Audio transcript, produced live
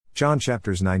John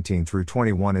chapters 19 through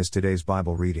 21 is today's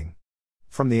Bible reading.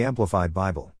 From the Amplified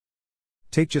Bible.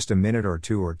 Take just a minute or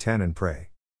 2 or 10 and pray.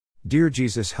 Dear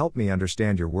Jesus, help me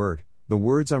understand your word, the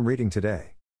words I'm reading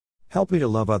today. Help me to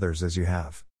love others as you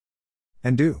have.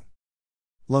 And do.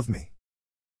 Love me.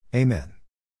 Amen.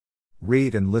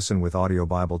 Read and listen with Audio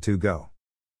Bible 2 Go.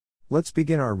 Let's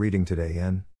begin our reading today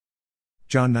in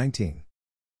John 19.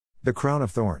 The crown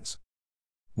of thorns.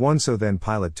 1 So then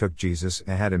Pilate took Jesus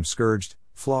and had him scourged,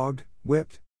 flogged,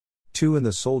 whipped. 2 And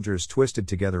the soldiers twisted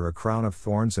together a crown of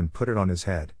thorns and put it on his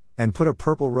head, and put a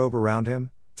purple robe around him.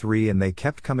 3 And they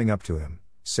kept coming up to him,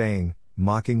 saying,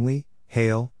 mockingly,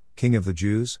 Hail, King of the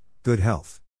Jews, good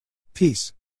health.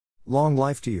 Peace. Long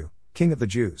life to you, King of the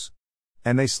Jews.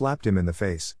 And they slapped him in the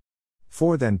face.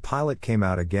 4 Then Pilate came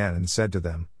out again and said to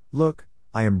them, Look,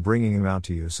 I am bringing him out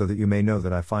to you so that you may know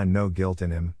that I find no guilt in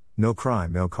him, no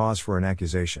crime, no cause for an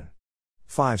accusation.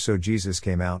 5 So Jesus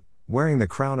came out, wearing the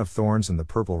crown of thorns and the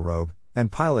purple robe,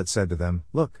 and Pilate said to them,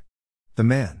 Look, the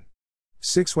man.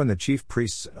 6 When the chief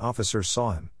priests and officers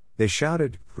saw him, they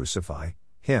shouted, Crucify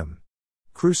him!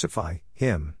 Crucify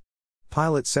him!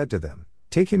 Pilate said to them,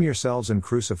 Take him yourselves and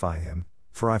crucify him,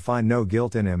 for I find no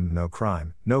guilt in him, no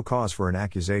crime, no cause for an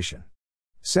accusation.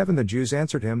 7 The Jews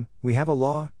answered him, We have a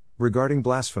law, regarding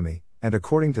blasphemy, and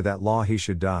according to that law he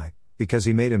should die, because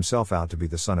he made himself out to be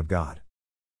the Son of God.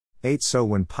 8 So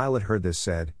when Pilate heard this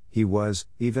said, he was,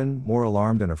 even, more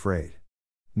alarmed and afraid.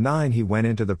 9 He went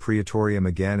into the praetorium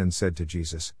again and said to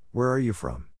Jesus, Where are you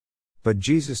from? But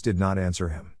Jesus did not answer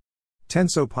him. 10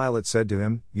 So Pilate said to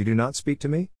him, You do not speak to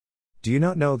me? Do you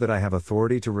not know that I have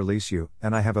authority to release you,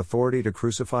 and I have authority to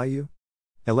crucify you?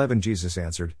 11 Jesus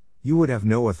answered, You would have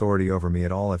no authority over me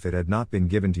at all if it had not been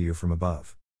given to you from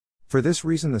above. For this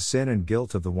reason the sin and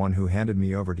guilt of the one who handed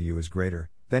me over to you is greater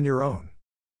than your own.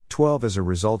 12 As a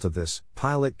result of this,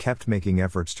 Pilate kept making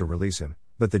efforts to release him,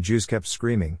 but the Jews kept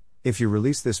screaming, If you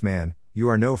release this man, you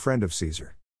are no friend of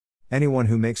Caesar. Anyone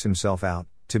who makes himself out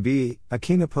to be a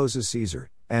king opposes Caesar,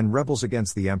 and rebels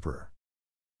against the emperor.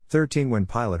 13 When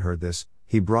Pilate heard this,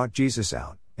 he brought Jesus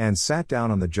out, and sat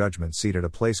down on the judgment seat at a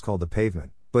place called the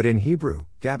Pavement, but in Hebrew,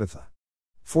 Gabbatha.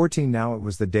 14 Now it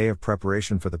was the day of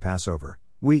preparation for the Passover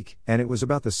week, and it was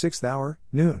about the 6th hour,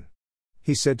 noon.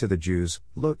 He said to the Jews,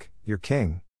 Look, your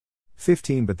king.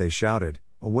 15 But they shouted,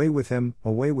 Away with him,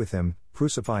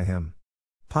 crucify him.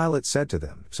 Pilate said to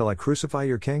them, Shall I crucify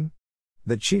your king?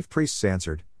 The chief priests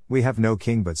answered, We have no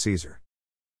king but Caesar.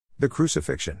 The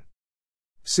crucifixion.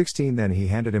 16 Then he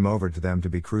handed him over to them to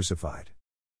be crucified.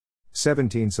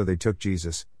 17 So they took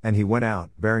Jesus, and he went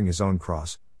out, bearing his own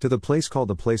cross, to the place called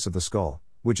the place of the skull,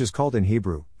 which is called in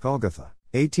Hebrew, Golgotha.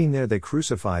 18 There they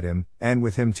crucified him, and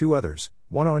with him 2 others,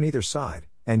 one on either side,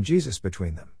 and Jesus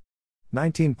between them.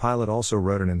 19 Pilate also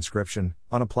wrote an inscription,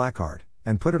 on a placard,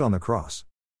 and put it on the cross.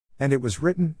 And it was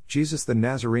written, Jesus the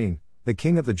Nazarene, the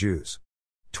King of the Jews.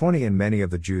 20 And many of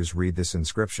the Jews read this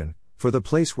inscription, for the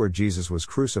place where Jesus was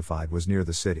crucified was near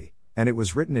the city, and it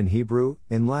was written in Hebrew,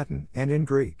 in Latin, and in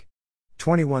Greek.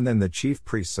 21 Then the chief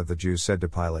priests of the Jews said to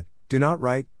Pilate, Do not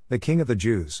write, the King of the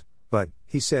Jews, but,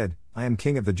 he said, I am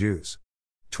King of the Jews.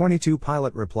 22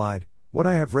 Pilate replied, What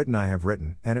I have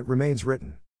written, and it remains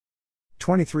written.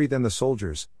 23 Then the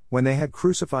soldiers, when they had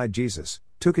crucified Jesus,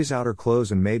 took his outer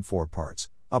clothes and made 4 parts,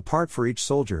 a part for each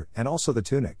soldier, and also the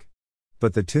tunic.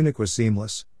 But the tunic was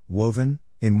seamless, woven,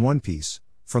 in one piece,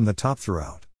 from the top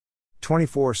throughout.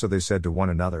 24 So they said to one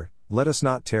another, Let us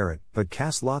not tear it, but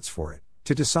cast lots for it,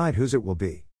 to decide whose it will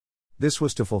be. This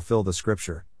was to fulfill the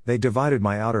scripture, They divided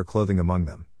my outer clothing among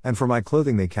them, and for my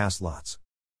clothing they cast lots.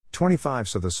 25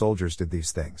 So the soldiers did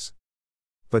these things.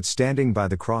 But standing by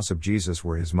the cross of Jesus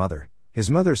were his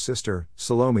mother's sister,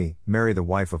 Salome, Mary the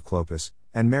wife of Clopas,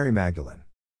 and Mary Magdalene.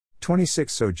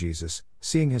 26 So Jesus,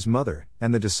 seeing his mother,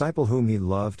 and the disciple whom he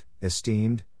loved,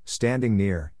 esteemed, standing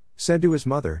near, said to his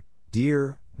mother,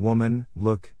 Dear woman,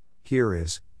 look, here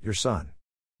is your son.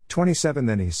 27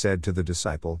 Then he said to the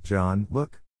disciple, John,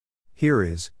 Look, here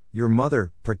is your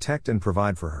mother, protect and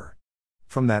provide for her.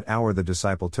 From that hour the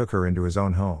disciple took her into his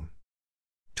own home.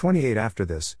 28 After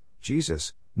this,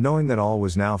 Jesus, knowing that all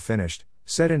was now finished,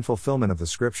 said in fulfillment of the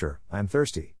scripture, I am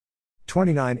thirsty.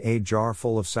 29 A jar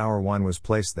full of sour wine was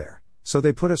placed there, so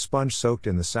they put a sponge soaked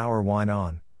in the sour wine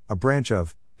on a branch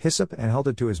of hyssop and held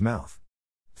it to his mouth.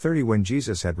 30 When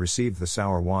Jesus had received the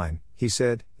sour wine, he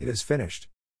said, It is finished.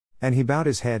 And he bowed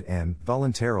his head and,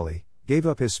 voluntarily, gave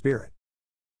up his spirit.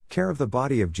 Care of the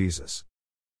body of Jesus.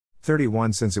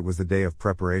 31 Since it was the day of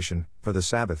preparation, for the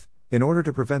Sabbath, in order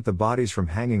to prevent the bodies from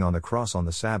hanging on the cross on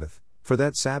the Sabbath, for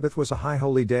that Sabbath was a high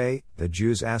holy day, the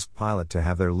Jews asked Pilate to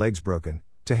have their legs broken,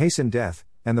 to hasten death,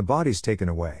 and the bodies taken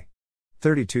away.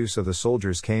 32 So the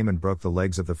soldiers came and broke the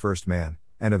legs of the first man,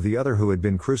 and of the other who had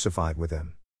been crucified with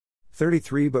him.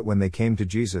 33 But when they came to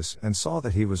Jesus and saw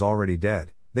that he was already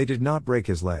dead, they did not break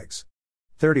his legs.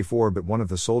 34 But one of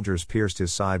the soldiers pierced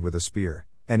his side with a spear,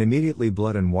 and immediately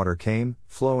blood and water came,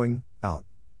 flowing, out.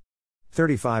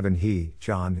 35 And he,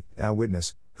 John, a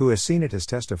witness, who has seen it has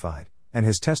testified, and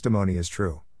his testimony is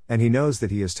true, and he knows that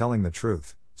he is telling the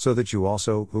truth, so that you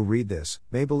also, who read this,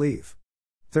 may believe.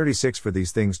 36 For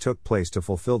these things took place to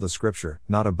fulfill the scripture,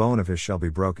 not a bone of his shall be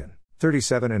broken.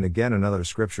 37 And again another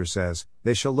scripture says,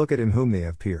 they shall look at him whom they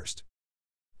have pierced.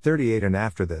 38 And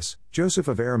after this, Joseph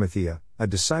of Arimathea, a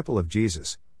disciple of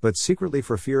Jesus, but secretly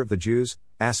for fear of the Jews,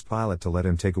 asked Pilate to let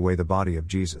him take away the body of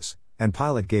Jesus, and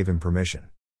Pilate gave him permission.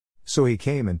 So he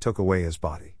came and took away his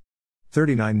body.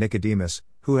 39 Nicodemus,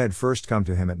 who had first come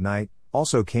to him at night,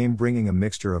 also came bringing a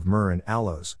mixture of myrrh and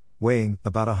aloes, weighing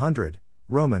about 100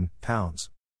 Roman pounds.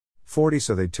 40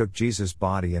 So they took Jesus'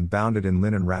 body and bound it in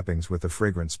linen wrappings with the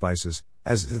fragrant spices,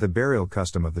 as is the burial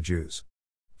custom of the Jews.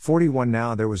 41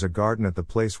 Now there was a garden at the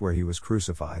place where he was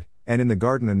crucified, and in the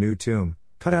garden a new tomb,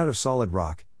 cut out of solid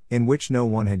rock, in which no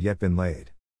one had yet been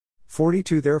laid.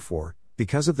 42 Therefore,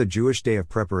 because of the Jewish day of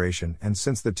preparation and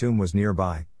since the tomb was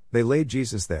nearby, they laid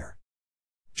Jesus there.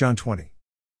 John 20.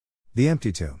 The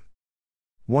empty tomb.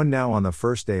 1 Now on the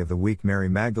first day of the week Mary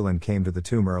Magdalene came to the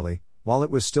tomb early, while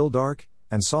it was still dark,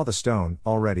 and saw the stone,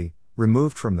 already,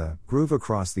 removed from the groove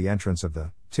across the entrance of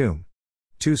the tomb.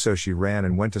 2 So she ran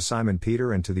and went to Simon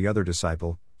Peter and to the other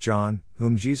disciple, John,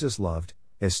 whom Jesus loved,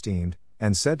 esteemed,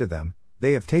 and said to them,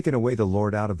 they have taken away the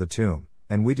Lord out of the tomb,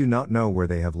 and we do not know where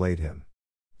they have laid him.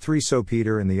 3 So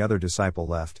Peter and the other disciple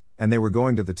left, and they were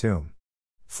going to the tomb.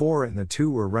 4 And the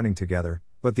two were running together,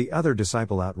 but the other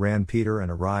disciple outran Peter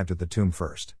and arrived at the tomb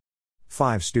first.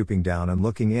 5 Stooping down and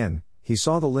looking in, he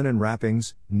saw the linen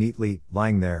wrappings, neatly,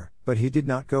 lying there, but he did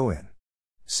not go in.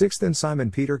 6 Then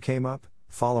Simon Peter came up,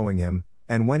 following him,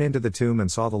 and went into the tomb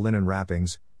and saw the linen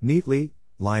wrappings, neatly,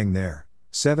 lying there.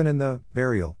 7 And the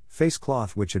burial face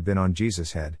cloth which had been on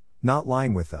Jesus' head, not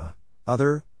lying with the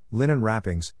other linen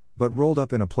wrappings, but rolled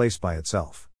up in a place by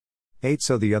itself. 8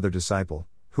 So the other disciple,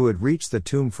 who had reached the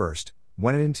tomb first,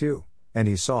 went in too, and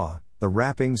he saw the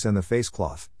wrappings and the face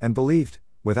cloth, and believed,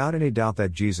 without any doubt,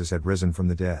 that Jesus had risen from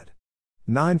the dead.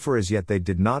 9 For as yet they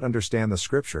did not understand the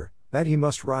scripture, that he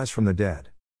must rise from the dead.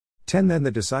 10 Then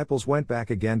the disciples went back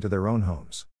again to their own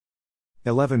homes.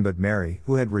 11 But Mary,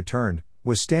 who had returned,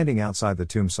 was standing outside the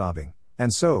tomb sobbing,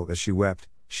 and so, as she wept,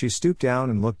 she stooped down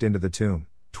and looked into the tomb.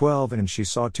 12 And she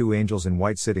saw 2 angels in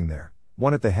white sitting there,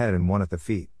 one at the head and one at the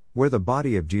feet, where the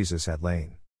body of Jesus had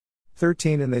lain.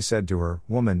 13 And they said to her,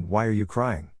 Woman, why are you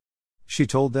crying? She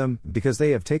told them, Because they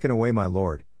have taken away my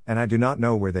Lord, and I do not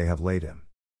know where they have laid him.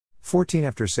 14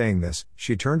 After saying this,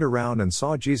 she turned around and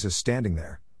saw Jesus standing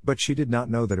there, but she did not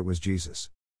know that it was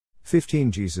Jesus.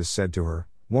 15 Jesus said to her,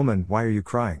 Woman, why are you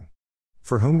crying?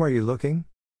 For whom are you looking?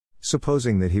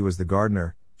 Supposing that he was the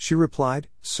gardener, she replied,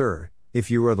 Sir,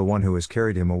 if you are the one who has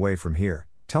carried him away from here,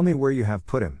 tell me where you have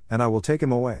put him, and I will take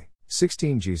him away.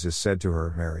 16 Jesus said to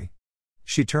her, Mary.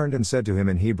 She turned and said to him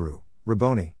in Hebrew,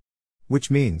 Rabboni,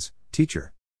 which means,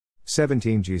 Teacher.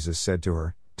 17 Jesus said to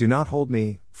her, Do not hold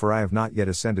me, for I have not yet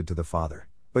ascended to the Father,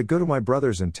 but go to my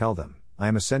brothers and tell them, I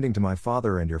am ascending to my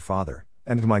Father and your Father,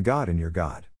 and to my God and your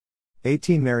God.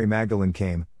 18 Mary Magdalene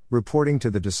came, reporting to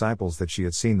the disciples that she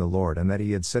had seen the Lord and that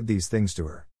he had said these things to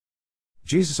her.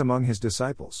 Jesus among his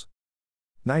disciples.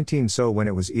 19 So when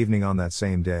it was evening on that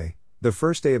same day, the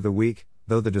first day of the week,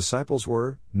 though the disciples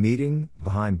were meeting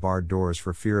behind barred doors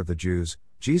for fear of the Jews,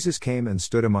 Jesus came and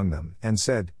stood among them, and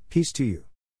said, Peace to you.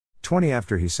 20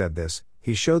 After he said this,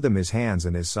 he showed them his hands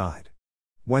and his side.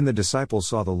 When the disciples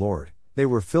saw the Lord, they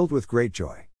were filled with great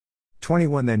joy.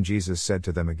 21 Then Jesus said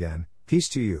to them again, Peace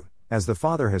to you, as the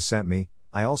Father has sent me,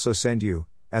 I also send you,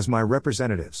 as my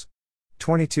representatives.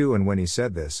 22 And when he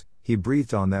said this, he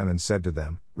breathed on them and said to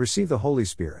them, Receive the Holy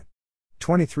Spirit.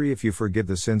 23 If you forgive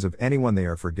the sins of anyone they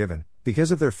are forgiven,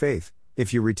 because of their faith.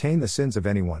 If you retain the sins of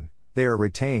anyone, they are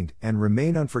retained and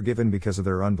remain unforgiven because of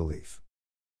their unbelief.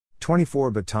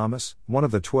 24 But Thomas, one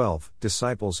of the 12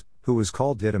 disciples, who was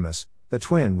called Didymus, the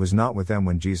twin, was not with them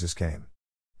when Jesus came.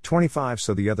 25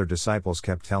 So the other disciples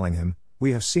kept telling him,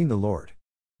 We have seen the Lord.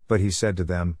 But he said to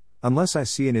them, Unless I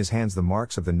see in his hands the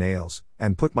marks of the nails,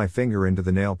 and put my finger into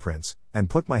the nail prints, and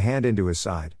put my hand into his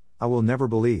side, I will never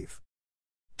believe.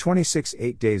 26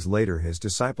 8 days later his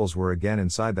disciples were again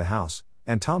inside the house,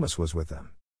 and Thomas was with them.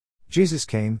 Jesus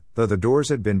came, though the doors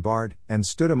had been barred, and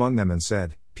stood among them and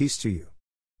said, Peace to you.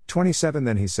 27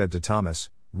 Then he said to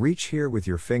Thomas, Reach here with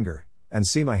your finger, and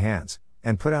see my hands,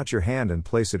 and put out your hand and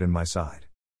place it in my side.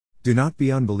 Do not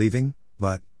be unbelieving,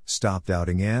 but stop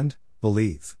doubting and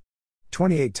believe.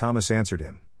 28 Thomas answered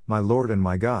him, My Lord and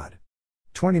my God.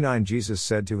 29 Jesus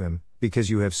said to him, Because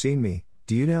you have seen me,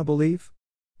 do you now believe?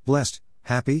 Blessed,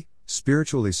 happy,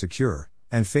 spiritually secure,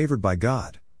 and favored by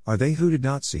God, are they who did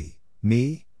not see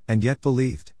me, and yet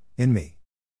believed in me.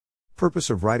 Purpose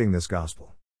of writing this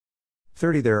Gospel.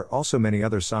 30 There are also many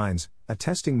other signs,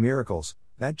 attesting miracles,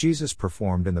 that Jesus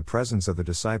performed in the presence of the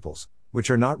disciples, which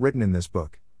are not written in this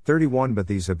book. 31 But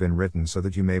these have been written so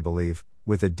that you may believe,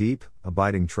 with a deep,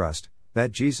 abiding trust,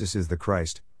 that Jesus is the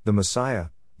Christ, the Messiah,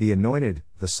 the Anointed,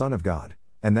 the Son of God,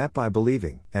 and that by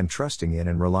believing, and trusting in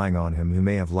and relying on Him you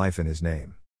may have life in His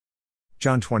name.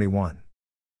 John 21.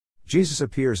 Jesus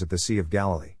appears at the Sea of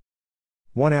Galilee.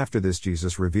 1 After this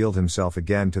Jesus revealed Himself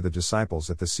again to the disciples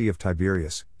at the Sea of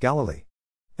Tiberias, Galilee.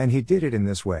 And He did it in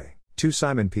this way. 2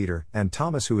 Simon Peter, and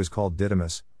Thomas who is called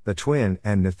Didymus, the twin,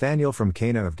 and Nathanael from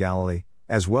Cana of Galilee,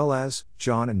 as well as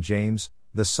John and James,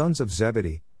 the sons of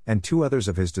Zebedee, and 2 others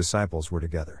of His disciples were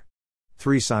together.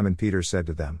 3 Simon Peter said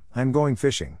to them, I am going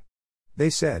fishing. They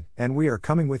said, And we are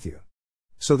coming with you.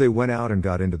 So they went out and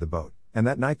got into the boat, and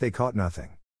that night they caught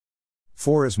nothing.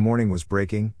 4 As morning was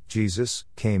breaking, Jesus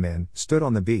came in, stood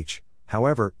on the beach.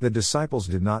 However, the disciples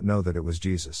did not know that it was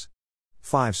Jesus.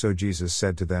 5 So Jesus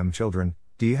said to them, Children,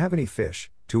 do you have any fish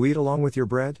to eat along with your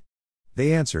bread?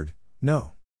 They answered,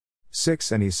 No.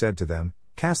 6 And He said to them,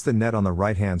 Cast the net on the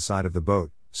right-hand side of the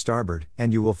boat, starboard,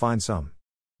 and you will find some.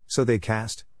 So they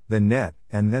cast the net,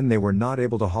 and then they were not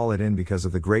able to haul it in because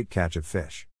of the great catch of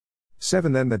fish.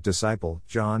 7 Then that disciple,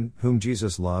 John, whom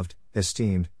Jesus loved,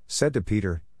 esteemed, said to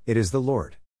Peter, It is the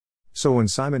Lord. So when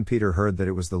Simon Peter heard that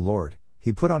it was the Lord,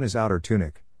 he put on his outer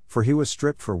tunic, for he was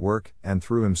stripped for work, and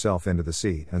threw himself into the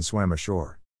sea, and swam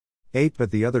ashore. 8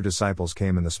 But the other disciples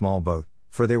came in the small boat,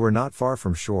 for they were not far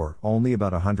from shore, only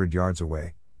about 100 yards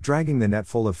away, dragging the net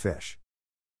full of fish.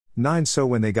 9 So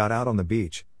when they got out on the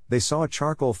beach, they saw a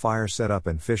charcoal fire set up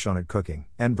and fish on it cooking,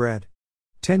 and bread.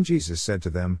 10 Jesus said to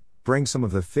them, Bring some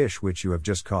of the fish which you have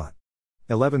just caught.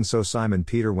 11 So Simon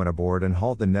Peter went aboard and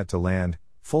hauled the net to land,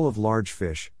 full of large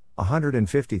fish,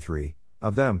 153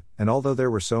 of them, and although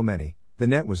there were so many, the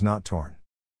net was not torn.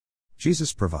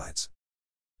 Jesus provides.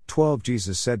 12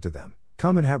 Jesus said to them,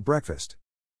 Come and have breakfast.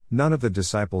 None of the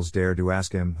disciples dared to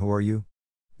ask Him, Who are you?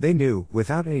 They knew,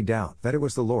 without any doubt, that it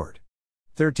was the Lord.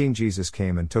 13 Jesus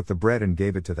came and took the bread and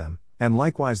gave it to them, and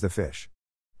likewise the fish.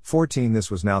 14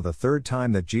 This was now the third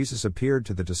time that Jesus appeared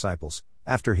to the disciples,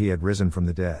 after He had risen from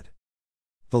the dead.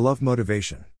 The love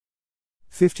motivation.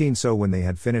 15 So when they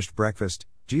had finished breakfast,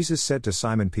 Jesus said to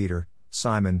Simon Peter,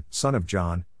 Simon, son of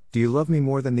John, do you love me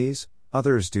more than these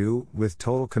others do, with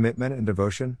total commitment and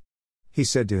devotion? He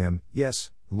said to him,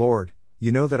 Yes, Lord,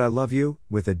 you know that I love you,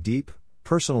 with a deep,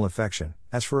 personal affection,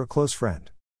 as for a close friend.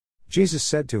 Jesus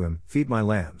said to him, Feed my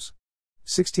lambs.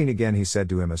 16 Again He said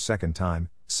to him a second time,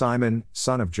 Simon,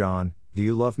 son of John, do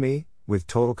you love me, with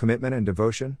total commitment and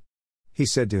devotion? He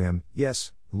said to him,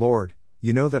 Yes, Lord,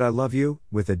 you know that I love you,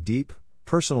 with a deep,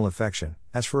 personal affection,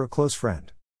 as for a close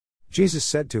friend. Jesus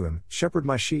said to him, Shepherd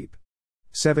my sheep.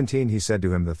 17 He said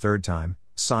to him the third time,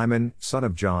 Simon, son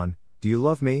of John, do you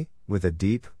love me, with a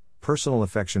deep, personal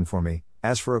affection for me,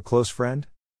 as for a close friend?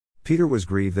 Peter was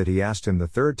grieved that He asked him the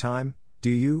third time, Do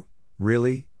you,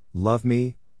 really, love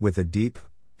me, with a deep,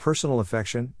 personal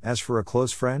affection, as for a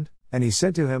close friend? And he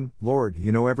said to Him, Lord,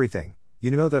 you know everything.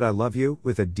 You know that I love you,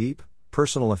 with a deep,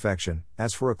 personal affection,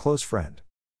 as for a close friend.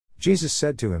 Jesus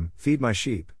said to him, Feed my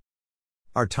sheep.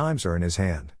 Our times are in His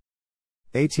hand.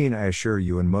 18 I assure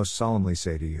you and most solemnly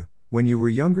say to you, when you were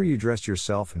younger you dressed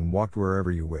yourself and walked wherever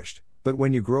you wished, but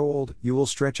when you grow old, you will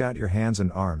stretch out your hands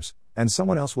and arms, and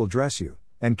someone else will dress you,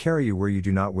 and carry you where you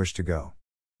do not wish to go.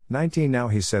 19 Now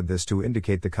He said this to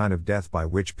indicate the kind of death by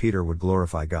which Peter would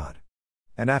glorify God.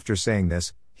 And after saying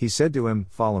this, He said to him,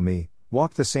 Follow me,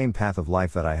 walk the same path of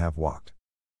life that I have walked.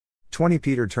 20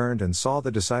 Peter turned and saw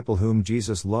the disciple whom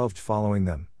Jesus loved following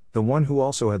them, the one who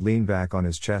also had leaned back on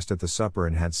his chest at the supper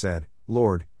and had said,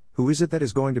 Lord, who is it that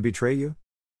is going to betray you?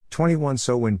 21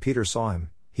 So when Peter saw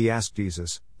him, he asked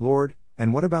Jesus, Lord,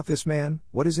 and what about this man,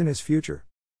 what is in his future?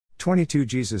 22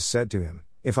 Jesus said to him,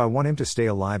 If I want him to stay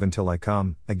alive until I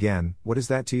come, again, what is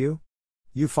that to you?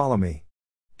 You follow me.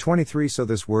 23 So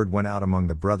this word went out among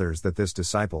the brothers that this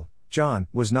disciple, John,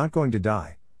 was not going to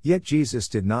die, yet Jesus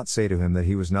did not say to him that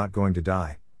he was not going to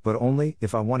die, but only,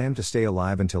 If I want him to stay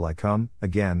alive until I come,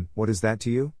 again, what is that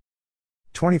to you?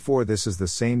 24 This is the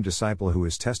same disciple who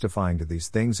is testifying to these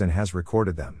things and has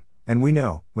recorded them, and we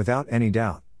know, without any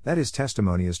doubt, that his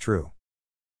testimony is true.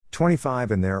 25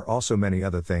 And there are also many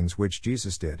other things which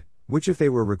Jesus did, which if they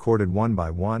were recorded one by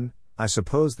one, I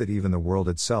suppose that even the world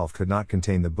itself could not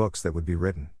contain the books that would be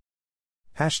written.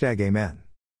 Amen.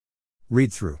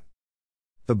 Read through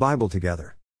the Bible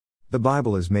together. The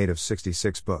Bible is made of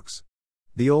 66 books.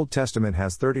 The Old Testament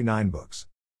has 39 books.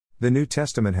 The New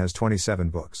Testament has 27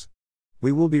 books.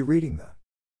 We will be reading the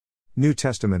New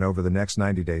Testament over the next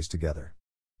 90 days together.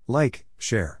 Like,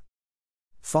 share,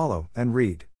 follow, and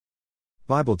read.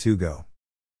 Bible to go.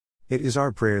 It is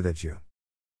our prayer that you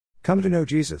come to know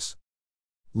Jesus,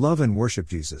 love and worship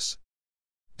Jesus,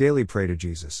 daily pray to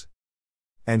Jesus,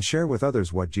 and share with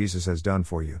others what Jesus has done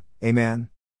for you. Amen.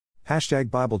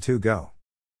 Bible to go.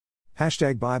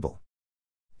 Bible.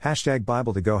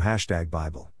 Bible to go.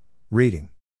 Bible. Reading.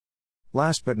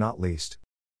 Last but not least.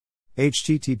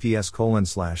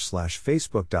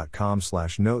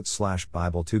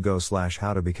 https://facebook.com/notes/bible2go/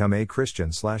 how to become a Christian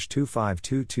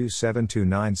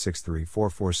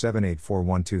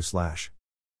 /25227296344784112/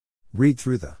 read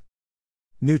through the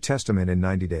New Testament in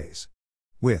 90 days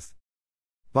with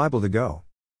Bible to go.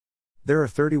 There are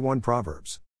 31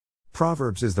 Proverbs.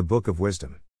 Proverbs is the book of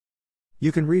wisdom.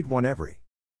 You can read one every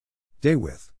day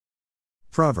with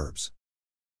Proverbs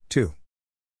to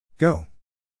go.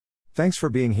 Thanks for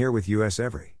being here with us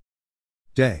every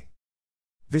day.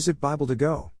 Visit Bible to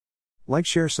go. Like,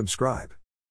 share, subscribe.